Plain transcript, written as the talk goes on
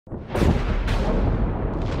Jag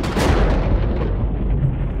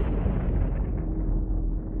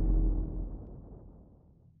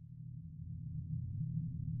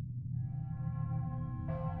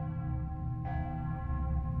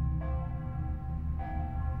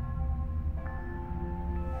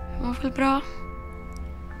mår väl bra.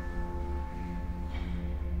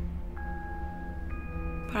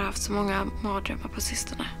 Bara haft så många mardrömmar på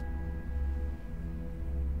sistone.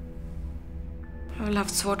 Jag har väl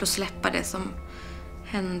haft svårt att släppa det som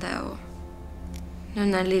hände och nu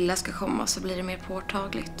när den lilla ska komma så blir det mer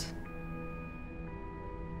påtagligt.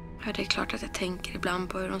 Ja, det är klart att jag tänker ibland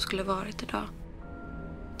på hur hon skulle varit idag.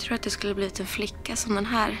 Jag tror att det skulle blivit en flicka som den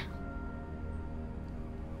här.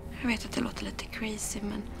 Jag vet att det låter lite crazy,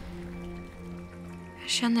 men jag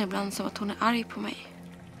känner ibland som att hon är arg på mig.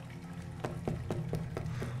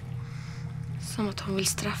 Som att hon vill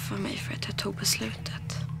straffa mig för att jag tog beslutet.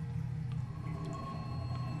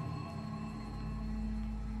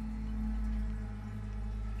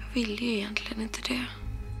 Jag vill ju egentligen inte det.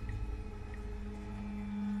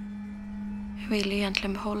 Jag vill ju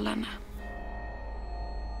egentligen behålla henne.